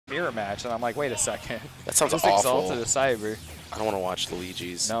mirror match, and I'm like, wait a second. That sounds Just awful. Exalted to Cyb3r. I don't want to watch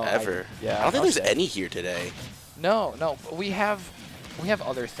Luigi's No, ever. Yeah, I don't think there's any here today. No, no. We have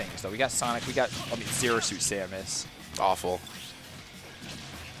other things though. We got Sonic. We got Zero Suit Samus. Awful.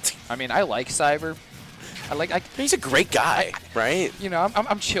 I mean, I like Cyb3r. He's a great guy, right? You know,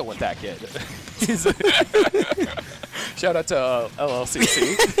 I'm chill with that kid. Shout out to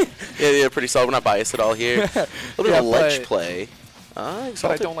LLCC. Yeah, pretty solid. We're not biased at all here. A little bit of ledge play. But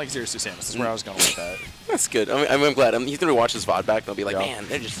I don't like Zero Suit Samus. That's where I was going with that. That's good. I'm glad. He's going to watch this VOD back and he'll be like, man,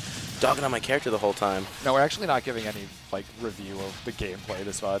 they're just dogging on my character the whole time. No, we're actually not giving any review of the gameplay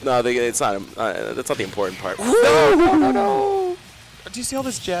this VOD. No, it's not. That's not the important part. No. Do you see all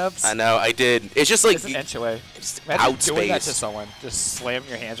this jabs? I know, I did. It's just like... It's an inch away. Imagine doing that to someone. Just slam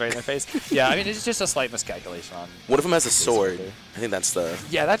your hands right in their face. Yeah, I mean, it's just a slight miscalculation on... One of them has a sword. I think that's the...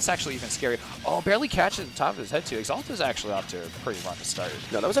 Yeah, that's actually even scary. Oh, barely catches the top of his head, too. Exalted is actually off to a pretty run to start.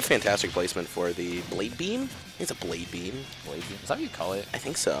 No, that was a fantastic placement for the Blade Beam. I think it's a Blade Beam. Blade Beam? Is that what you call it? I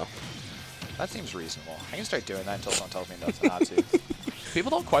think so. That seems reasonable. I can start doing that until someone tells me that's not to.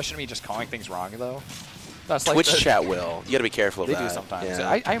 People don't question me just calling things wrong, though. That's like Twitch chat will. You gotta be careful of that. They do sometimes.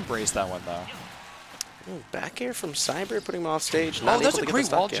 Yeah. I embrace that one, though. Ooh, back air from Cyb3r, putting him off stage. Oh, that's a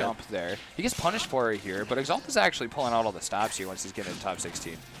great wall jump there. He gets punished for it here, but Exalted is actually pulling out all the stops here once he's getting into top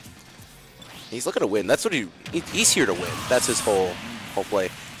 16. He's looking to win. That's what he's here to win. That's his whole play.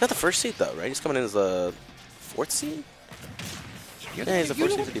 He's not the first seed, though, right? He's coming in as a 4th seed? Yeah, he's a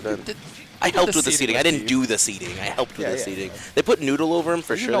 4th seed for the event. I helped with the seating. I didn't do the seating. I helped with the seating. They put Noodle over him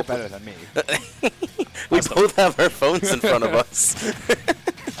for sure. You know better than me. We both have our phones in front of us.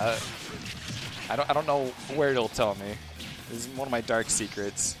 I don't know where it'll tell me. This is one of my dark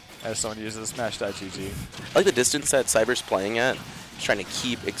secrets as someone who uses Smash.gg. I like the distance that Cyb3r's playing at. He's trying to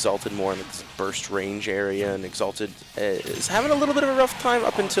keep Exalted more in its burst range area, and Exalted is having a little bit of a rough time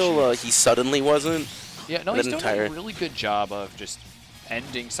up until he suddenly wasn't. Yeah, no, he's doing a really good job of just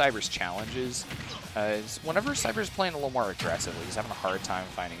ending Cyb3r's challenges. Whenever Cyb3r's playing a little more aggressively, he's having a hard time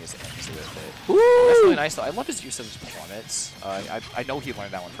finding his ends with it. Woo! That's really nice, though. I love his use of his plummets. I know he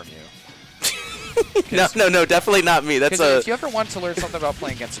learned that one from you. No, definitely not me. That's if you ever want to learn something about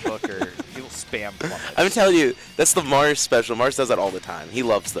playing against Booker, he'll spam plummets. I'm telling you, that's the Mars special. Mars does that all the time. He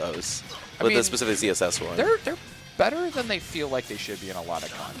loves those. I With mean, the specific CSS one. They're better than they feel like they should be in a lot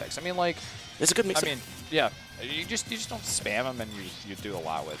of contexts. I mean, like... It's a good mix-up. I mean, yeah. You just don't spam them, and you do a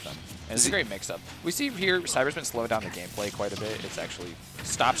lot with them. And it's a great mix-up. We see here Cyb3r's been slowing down the gameplay quite a bit. It's actually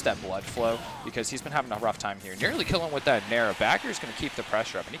stops that blood flow because he's been having a rough time here. Nearly killing with that Nair. Backer is going to keep the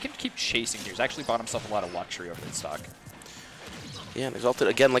pressure up, and he can keep chasing here. He's actually bought himself a lot of luxury over the stock. Yeah, and Exalted,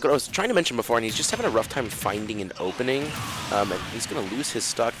 again, like what I was trying to mention before, and he's just having a rough time finding an opening. And he's going to lose his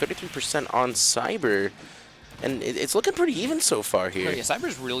stock, 33% on Cyb3r. And it's looking pretty even so far here. Yeah,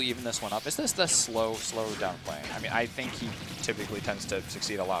 Cyb3r's really even this one up. Is this the slow down playing? I mean, I think he typically tends to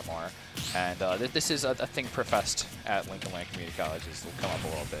succeed a lot more. And this is a thing professed at Lincoln Land Community College. This will come up a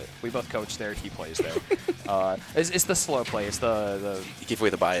little bit. We both coach there. He plays there. It's the slow play. It's the you give away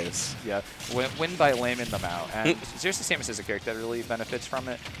the bias. Yeah, win by laming them out. And Zero Suit Samus is a character that really benefits from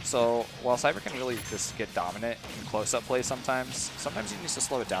it. So while Cyb3r can really just get dominant in close-up play sometimes he needs to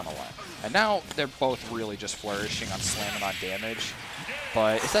slow it down a lot. And now they're both really just flourishing on slamming on damage.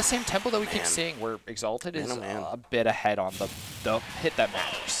 But it's that same tempo that we keep seeing where Exalted is a bit ahead on the hit that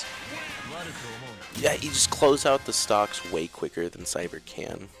matters. Yeah, you just close out the stocks way quicker than Cyb3r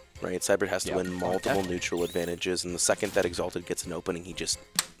can, right? Cyb3r has to win multiple neutral advantages, and the second that Exalted gets an opening, he just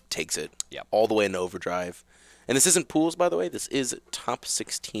takes it all the way into overdrive. And this isn't pools, by the way. This is top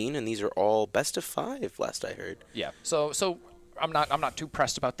 16, and these are all best of 5, last I heard. Yeah. So I'm not too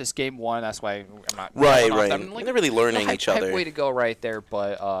pressed about this game one. That's why I'm not. Right. Like, they're really learning each other. Way to go right there,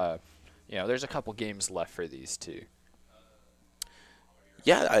 but you know, there's a couple games left for these two.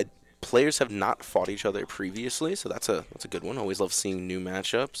 Yeah, players have not fought each other previously, so that's a good one. Always love seeing new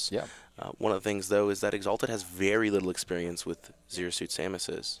matchups. Yeah. One of the things though is that Exalted has very little experience with Zero Suit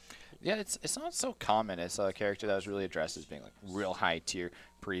Samus's. Yeah, it's not so common. It's a character that was really addressed as being like real high tier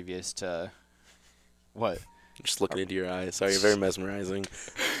previous to what? Just looking into your eyes. Sorry, you're very mesmerizing.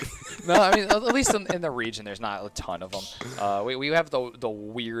 No, I mean, at least in the region, there's not a ton of them. We have the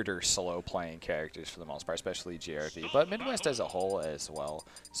weirder slow-playing characters for the most part, especially GRV, but Midwest as a whole as well.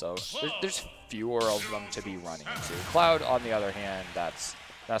 So there's fewer of them to be running into. Cloud, on the other hand, that's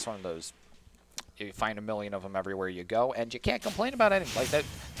one of those. You find a million of them everywhere you go, and you can't complain about anything. Like that,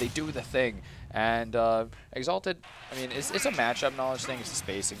 they do the thing. And Exalted, I mean, it's a matchup knowledge thing. It's a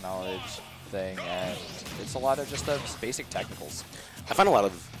spacing knowledge thing, and it's a lot of just the basic technicals. I find a lot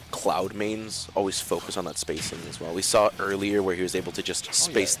of Cloud mains always focus on that spacing as well. We saw earlier where he was able to just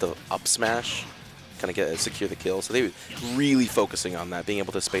space the up smash, kind of secure the kill. So they were really focusing on that, being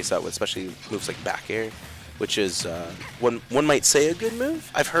able to space out with especially moves like back air, which is one might say a good move.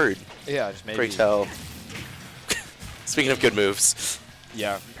 I've heard. Yeah, just maybe. Pray tell. Speaking of good moves.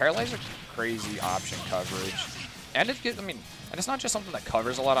 Yeah, Paralyzer crazy option coverage, and and it's not just something that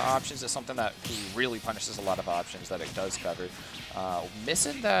covers a lot of options. It's something that really punishes a lot of options that it does cover.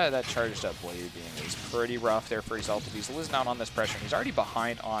 Missing that charged up blade beam is pretty rough there for Exalted. He's losing out on this pressure. And he's already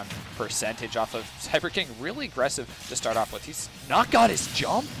behind on percentage off of Cyb3r getting really aggressive to start off with. He's not got his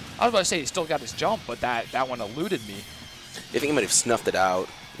jump. I was about to say he still got his jump, but that one eluded me. I think he might have snuffed it out.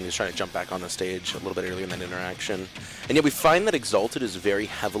 He was trying to jump back on the stage a little bit earlier in that interaction. And yeah, we find that Exalted is very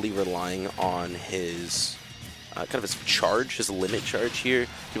heavily relying on his kind of his charge, his limit charge here,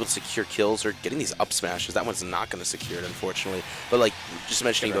 able to secure kills or getting these up smashes. That one's not going to secure it, unfortunately. But like just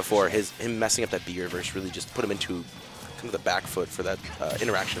mentioning before, him messing up that B reverse really just put him into kind of the back foot for that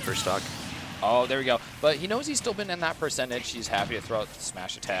interaction first stock. Oh, there we go. But he knows he's still been in that percentage. He's happy to throw out the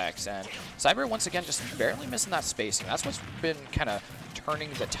smash attacks. And Cyb3r, once again, just barely missing that spacing. That's what's been kind of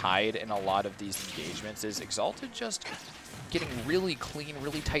turning the tide in a lot of these engagements, is Exalted just getting really clean,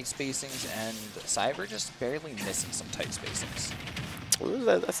 really tight spacings, and Cyb3r just barely missing some tight spacings.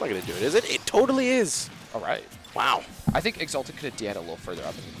 Well, that's not going to do it, is it? It totally is. All right. Wow. I think Exalted could have DI'd a little further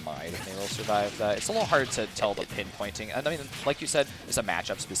up, and he might have maybe survived that. It's a little hard to tell the pinpointing. And I mean, like you said, it's a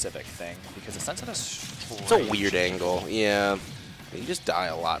matchup-specific thing, because the sensitive is It's a weird angle, yeah. You just die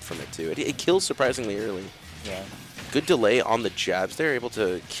a lot from it, too. It kills surprisingly early. Yeah. Good delay on the jabs there, able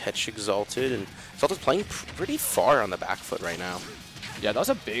to catch Exalted, and Exalted's playing pretty far on the back foot right now. Yeah, that was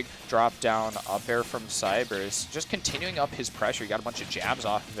a big drop down up air from Cyb3r. It's just continuing up his pressure. He got a bunch of jabs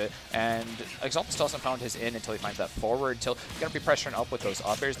off of it, and Exalted still hasn't found his in until he finds that forward. Until he's going to be pressuring up with those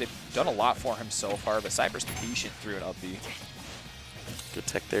up airs. They've done a lot for him so far, but Cyb3r's patient through an up B. Good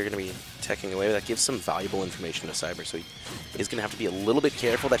tech there, going to be teching away. That gives some valuable information to Cyb3r, so he is going to have to be a little bit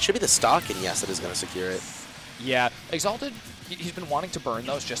careful. That should be the stock, and yes, it is going to secure it. Yeah, Exalted, he's been wanting to burn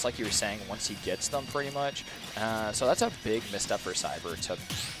those, just like you were saying, once he gets them, pretty much. So that's a big misstep for Cyb3r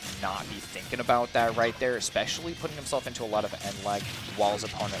to not be thinking about that right there, especially putting himself into a lot of end lag while his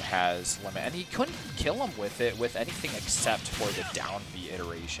opponent has limit. And he couldn't kill him with it with anything except for the down B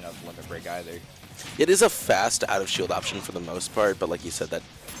iteration of limit break either. It is a fast out of shield option for the most part, but like you said, that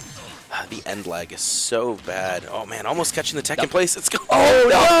the end lag is so bad. Oh man, almost catching the tech in place. It's going. Oh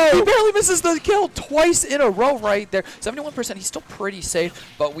no! He barely misses the kill twice in a row right there. 71%, he's still pretty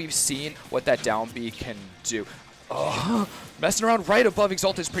safe, but we've seen what that down B can do. Oh, messing around right above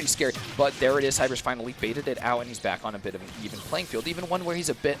Exalted is pretty scary, but there it is. Cyb3r's finally baited it out, and he's back on a bit of an even playing field. Even one where he's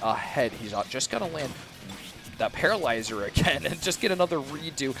a bit ahead. He's just got to land that Paralyzer again and just get another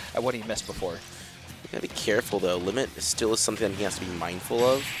redo at what he missed before. You gotta be careful though. Limit still is something that he has to be mindful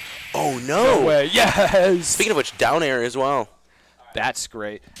of. Oh no! No way, yes! Speaking of which, down air as well. That's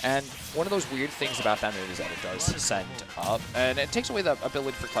great. And one of those weird things about that move is that it does send up, and it takes away the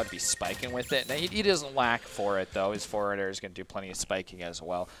ability for Cloud to be spiking with it. Now, he doesn't lack for it, though. His forward air is going to do plenty of spiking as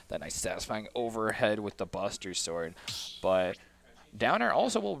well. That nice satisfying overhead with the Buster Sword. But down air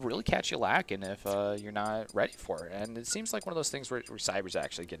also will really catch you lacking if you're not ready for it. And it seems like one of those things where Cyb3r's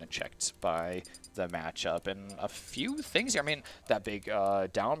actually getting checked by the matchup. And a few things here. I mean, that big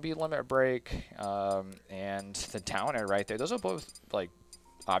down B limit break and the down air right there. Those are both like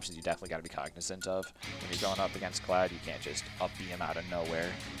options you definitely got to be cognizant of. When you're going up against Cloud, you can't just up B him out of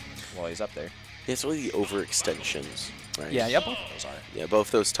nowhere while he's up there. Yeah, it's really the overextensions, right? Yeah, both of those are. Yeah,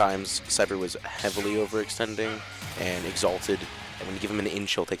 both those times Cyb3r was heavily overextending and Exalted. And when you give him an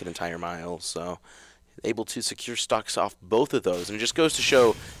inch, he'll take an entire mile. So able to secure stocks off both of those. And it just goes to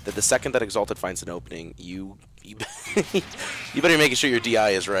show that the second that Exalted finds an opening, you better be making sure your DI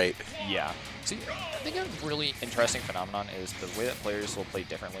is right. Yeah. See, I think a really interesting phenomenon is the way that players will play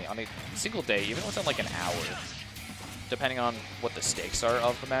differently on a single day, even within like an hour, depending on what the stakes are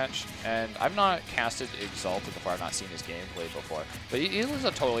of the match. And I've not casted Exalted before. I've not seen his gameplay before. But he is a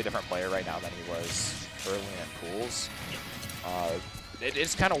totally different player right now than he was early in pools.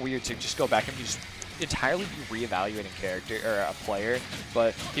 It's kind of weird to just go back and just entirely be reevaluating character or a player,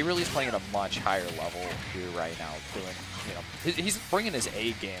 but he really is playing at a much higher level here right now. Doing, he's bringing his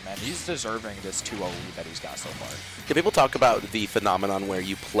A game, and he's deserving this 2-0 lead that he's got so far. Yeah, people talk about the phenomenon where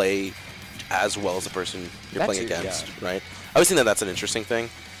you play as well as the person you're playing against, right? I always think that that's an interesting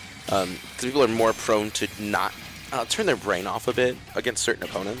thing, because people are more prone to not turn their brain off a bit against certain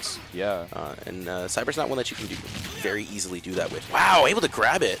opponents. Yeah. And Cyb3r's not one that you can very easily do that with. Wow, able to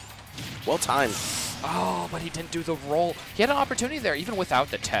grab it. Well timed. Oh, but he didn't do the roll. He had an opportunity there. Even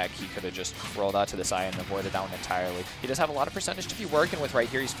without the tech, he could have just rolled out to the side and avoided that one entirely. He does have a lot of percentage to be working with right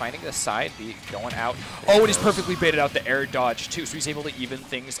here. He's finding the side beat, going out. Oh, and he's perfectly baited out the air dodge, too, so he's able to even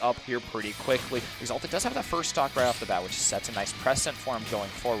things up here pretty quickly. Exalted does have that first stock right off the bat, which sets a nice precedent for him going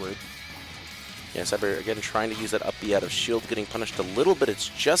forward. Yeah, Cyb3r, again, trying to use that up B out of shield, getting punished a little bit. It's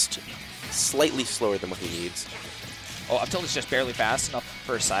just slightly slower than what he needs. Oh, up tilt is just barely fast enough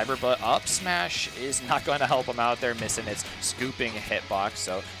for Cyb3r, but up smash is not going to help him out there, missing its scooping hitbox,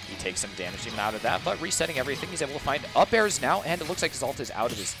 so he takes some damage even out of that. But resetting everything, he's able to find up airs now, and it looks like Exalted is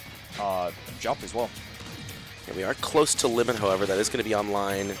out of his jump as well. Yeah, we are close to limit, however. That is going to be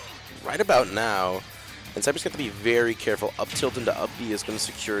online right about now. And Cyb3r's got to be very careful. Up tilt into up B is going to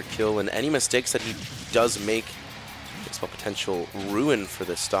secure a kill, and any mistakes that he does make is a potential ruin for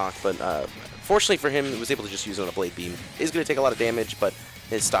this stock. But fortunately for him, he was able to just use it on a blade beam. He's going to take a lot of damage, but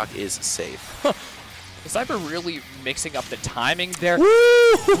his stock is safe. Cyb3r really mixing up the timing there.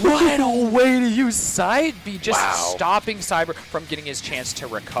 Right away to use side B, just stopping Cyb3r from getting his chance to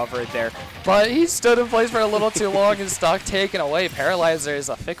recover there. But he stood in place for a little too long, his stock taken away. Paralyzer is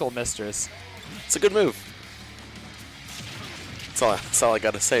a fickle mistress. It's a good move. That's all I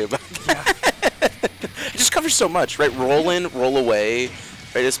got to say about that. It just covers so much, right? Roll in, roll away,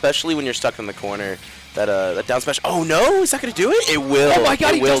 right? Especially when you're stuck in the corner. That down smash. Oh no, is that gonna do it? It will. Oh my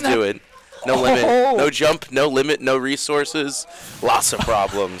God, it will do it. No limit, no jump, no limit, no resources. Lots of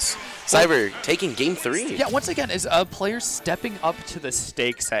problems. Cyb3r taking game 3. Yeah, once again, is a player stepping up to the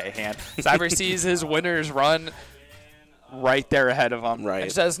stakes at hand. Cyb3r sees his winners run right there ahead of him,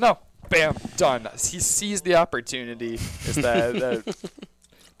 and says, "No, bam, done." He sees the opportunity. Is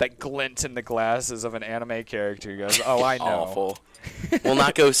that glint in the glasses of an anime character. He goes, "Oh, I know." Awful. Will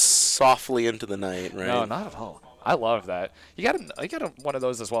not go softly into the night, right? No, not at all. I love that. He got one of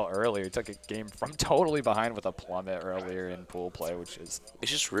those as well earlier. He took a game from totally behind with a plummet earlier in pool play, which is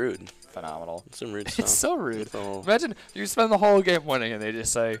it's just rude. Phenomenal. It's some rude stuff. It's so rude. Imagine you spend the whole game winning and they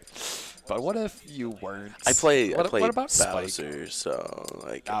just say, "But what if you weren't?" I play what about Bowser, so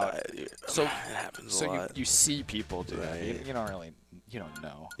like so it happens a lot. You see people do that. You don't really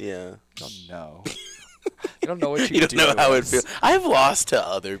know. Yeah. You don't know. You don't know what you don't do know how it feels. I've lost to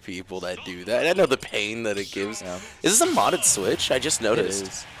other people that do that. I know the pain that it gives. Yeah. Is this a modded Switch? I just noticed. It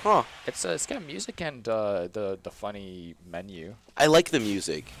is. Huh. It's got music and the funny menu. I like the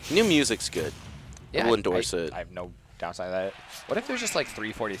music. New music's good. Yeah, we'll endorse it. I have no downside to that. What if there's just like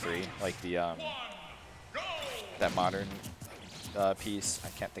 343, like the that modern piece? I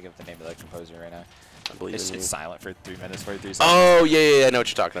can't think of the name of the composer right now. It's silent for 3 minutes, 43 seconds. Oh, yeah, I know what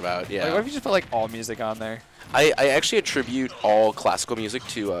you're talking about. Yeah. Like, what if you just put like all music on there? I actually attribute all classical music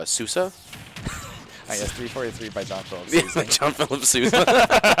to Sousa. I guess 343 by John Philip Sousa. Yeah, John Philip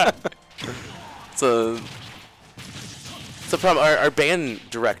Sousa. It's a problem. Our band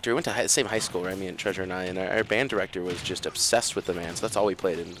director went to the same high school, right? Me and Treasure and I, and our band director was just obsessed with the man, so that's all we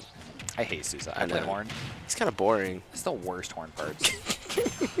played. And I hate Sousa. I play horn. He's kind of boring. It's the worst horn parts.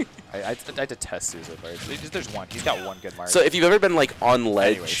 I detest Sousa parts. There's one. He's got one good mark. So if you've ever been like on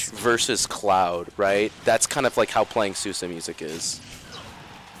ledge versus cloud, right? That's kind of like how playing Sousa music is,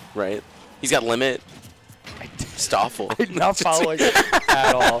 right? He's got limit. It's awful. I'm not following it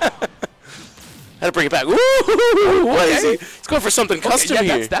at all. Had to bring it back. Woo! What is he? He's going for something custom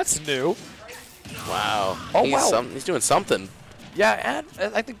here. That's new. Wow. Oh, wow. He's doing something. Yeah,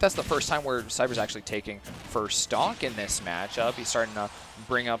 and I think that's the first time where Cyb3r's actually taking first stock in this matchup. He's starting to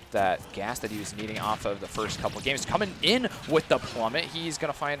bring up that gas that he was needing off of the first couple of games. Coming in with the plummet, he's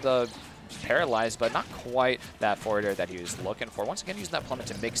going to find the paralyzed, but not quite that forward air that he was looking for. Once again, using that plummet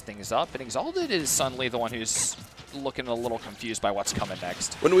to mix things up, and Exalted is suddenly the one who's looking a little confused by what's coming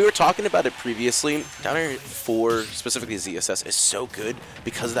next. When we were talking about it previously, down air 4, specifically ZSS, is so good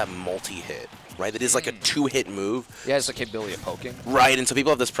because of that multi-hit. Right, it is like a 2-hit move. Yeah, it's the capability of poking. Right, and so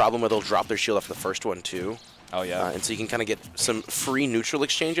people have this problem where they'll drop their shield after the first one too. Oh yeah. And so you can kind of get some free neutral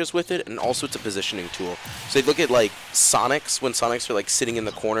exchanges with it, and also it's a positioning tool. So you look at like Sonics, when Sonics are like sitting in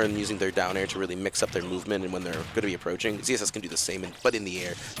the corner and using their down air to really mix up their movement, and when they're going to be approaching, ZSS can do the same, but in the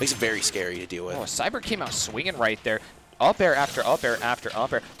air. Makes it very scary to deal with. Oh, Cyb3r came out swinging right there. Up air after up air after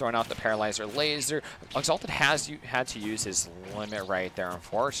up air, throwing out the paralyzer laser. Exalted has had to use his limit right there,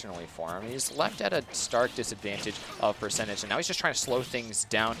 unfortunately for him. He's left at a stark disadvantage of percentage, and now he's just trying to slow things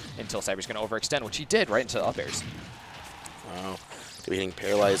down until Cyb3r's going to overextend, which he did right into up airs. Wow. Be hitting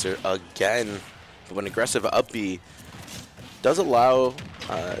paralyzer again. But when aggressive up B does allow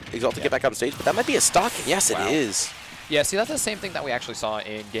Exalted to get back on stage, but that might be a stock. Yes, it is. Yeah, see, that's the same thing that we actually saw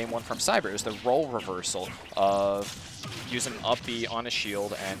in Game 1 from Cyb3r. It was the role reversal of using up B on a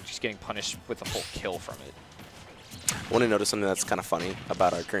shield and just getting punished with a full kill from it. I want to notice something that's kind of funny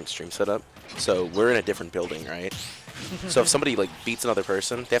about our current stream setup. So we're in a different building, right? So if somebody like beats another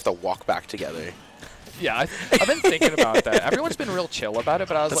person, they have to walk back together. Yeah, I've been thinking about that. Everyone's been real chill about it,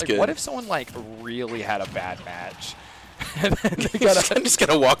 but I was like, what if someone like really had a bad match? And then I'm just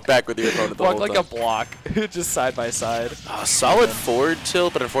gonna walk back with your opponent the whole walk like time. a block, just side by side. Solid forward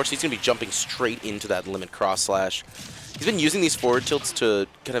tilt, but unfortunately he's gonna be jumping straight into that limit cross slash. He's been using these forward tilts to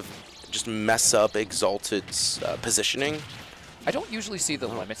kind of just mess up Exalted's positioning. I don't usually see the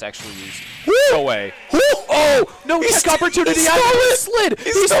limits actually used. Woo! No way. Oh! No tech opportunity. He slid!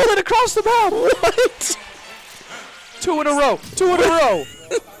 He slid across the map! What? 2 in a row! 2 in a row!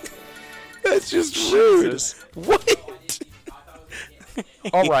 That's just rude. What?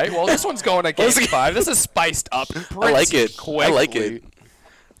 Alright, well this one's going against 5. This is spiced up pretty I like it. quickly. I like it.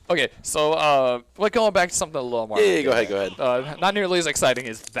 Okay, so we're going back to something a little more. Yeah, go ahead. Not nearly as exciting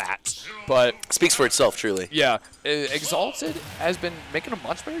as that, but speaks for itself, truly. Yeah, Exalted has been making a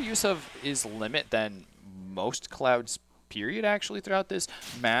much better use of his limit than most Clouds, period, actually, throughout this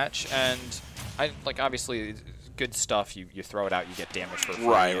match. And obviously, good stuff. You throw it out, you get damage for free.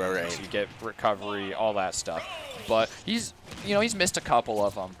 Right. You get recovery, all that stuff. But he's missed a couple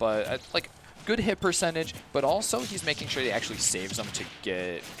of them, but good hit percentage, but also he's making sure he actually saves them to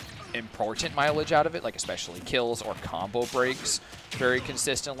get important mileage out of it, like especially kills or combo breaks very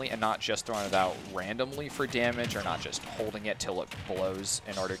consistently, and not just throwing it out randomly for damage or not just holding it till it blows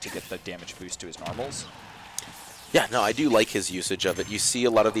in order to get the damage boost to his normals. Yeah, no, I do like his usage of it. You see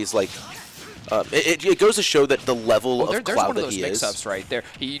a lot of these, like, it goes to show that the level of Cloud that he is. There's one of those mix-ups right there.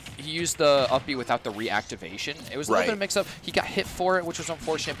 He used the up B without the reactivation. It was a little bit of mix-up. He got hit for it, which was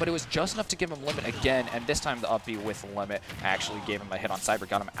unfortunate, but it was just enough to give him limit again, and this time the up B with limit actually gave him a hit on Cyb3r,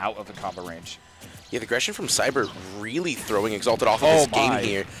 got him out of the combo range. Yeah, the aggression from Cyb3r really throwing Exalted off of his game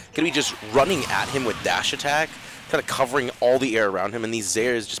here. Gonna be just running at him with dash attack, kind of covering all the air around him, and these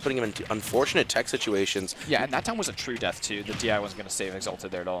Zairs just putting him into unfortunate tech situations. Yeah, and that time was a true death, too. The DI wasn't going to save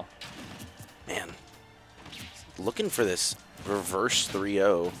Exalted there at all. Man, looking for this reverse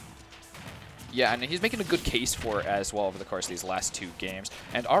 3-0. Yeah, and he's making a good case for it as well over the course of these last 2 games.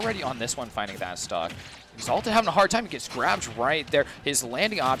 And already on this one, finding that stock, Exalted having a hard time. He gets grabbed right there. His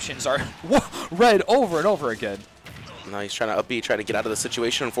landing options are red over and over again. Now he's trying to up B, trying to get out of the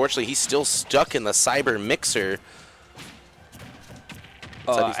situation. Unfortunately, he's still stuck in the Cyb3r mixer.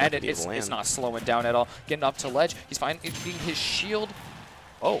 And it's not slowing down at all. Getting up to ledge. He's finding his shield.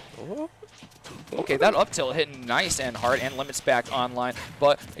 Oh. Okay, that up tilt hitting nice and hard, and limits back online,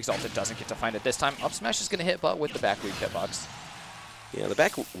 but Exalted doesn't get to find it this time. Up smash is going to hit, but with the back weak hitbox. Yeah, the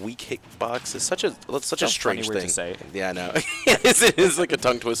back weak hitbox is such a strange thing to say. Yeah, I know. It is like a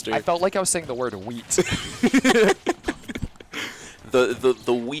tongue twister. I felt like I was saying the word wheat.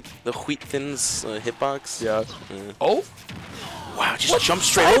 the wheat thins hitbox. Yeah. Oh. Wow, just jumped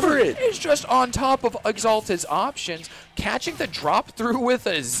straight over it. He's just on top of Exalted's options, catching the drop through with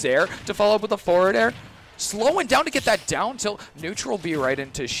a Zair to follow up with a forward air, slowing down to get that down tilt, neutral B right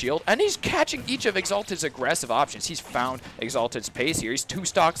into shield, and he's catching each of Exalted's aggressive options. He's found Exalted's pace here. He's 2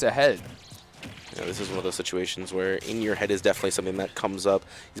 stocks ahead. Yeah, this is one of those situations where in your head is definitely something that comes up.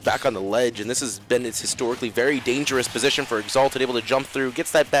 He's back on the ledge, and this has been its historically very dangerous position for Exalted, able to jump through,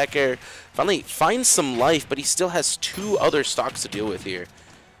 gets that back air, finally finds some life, but he still has 2 other stocks to deal with here.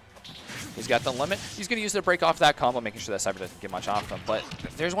 He's got the limit. He's going to use it to break off that combo, making sure that Cyb3r doesn't get much off him. But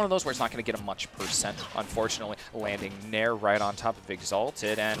there's one of those where it's not going to get him much percent, unfortunately, landing Nair right on top of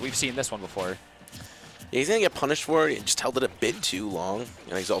Exalted, and we've seen this one before. Yeah, he's going to get punished for it. He just held it a bit too long,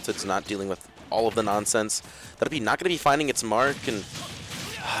 and Exalted's not dealing with all of the nonsense. That'll be not going to be finding its mark, and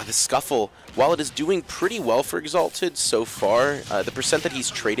the scuffle, while it is doing pretty well for Exalted so far, the percent that he's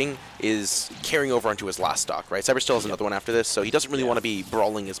trading is carrying over onto his last stock, right? Cyb3r still has another one after this, so he doesn't really want to be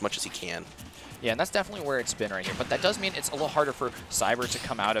brawling as much as he can. Yeah, and that's definitely where it's been right here. But that does mean it's a little harder for Cyb3r to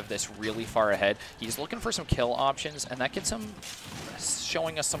come out of this really far ahead. He's looking for some kill options, and that gets him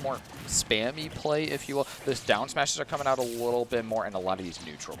showing us some more spammy play, if you will. Those down smashes are coming out a little bit more, and a lot of these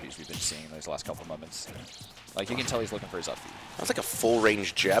neutral Bs we've been seeing those last couple moments. Like, you can tell he's looking for his up B. That's like a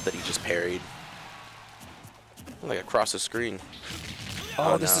full-range jab that he just parried. Like across the screen.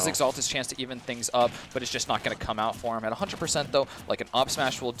 Oh, this is Exalted's chance to even things up, but it's just not going to come out for him. At 100% though, like an up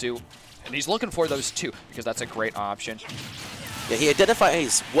smash will do. And he's looking for those 2, because that's a great option. Yeah, he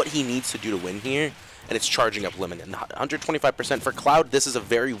identifies what he needs to do to win here. and it's charging up limit. And 125% for Cloud, this is a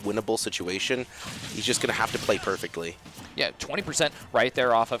very winnable situation. He's just going to have to play perfectly. Yeah, 20% right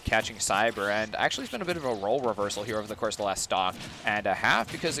there off of catching Cyb3r, and actually it's been a bit of a role reversal here over the course of the last stock and a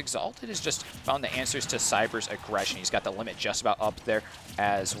half, because Exalted has just found the answers to Cyb3r's aggression. He's got the limit just about up there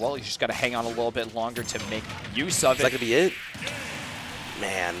as well. He's just got to hang on a little bit longer to make use of it. Is that going to be it?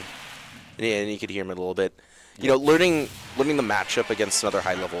 Man. Yeah, and you could hear him a little bit. You know, learning the matchup against another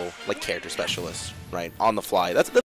high-level, like, character specialist, right, on the fly. That's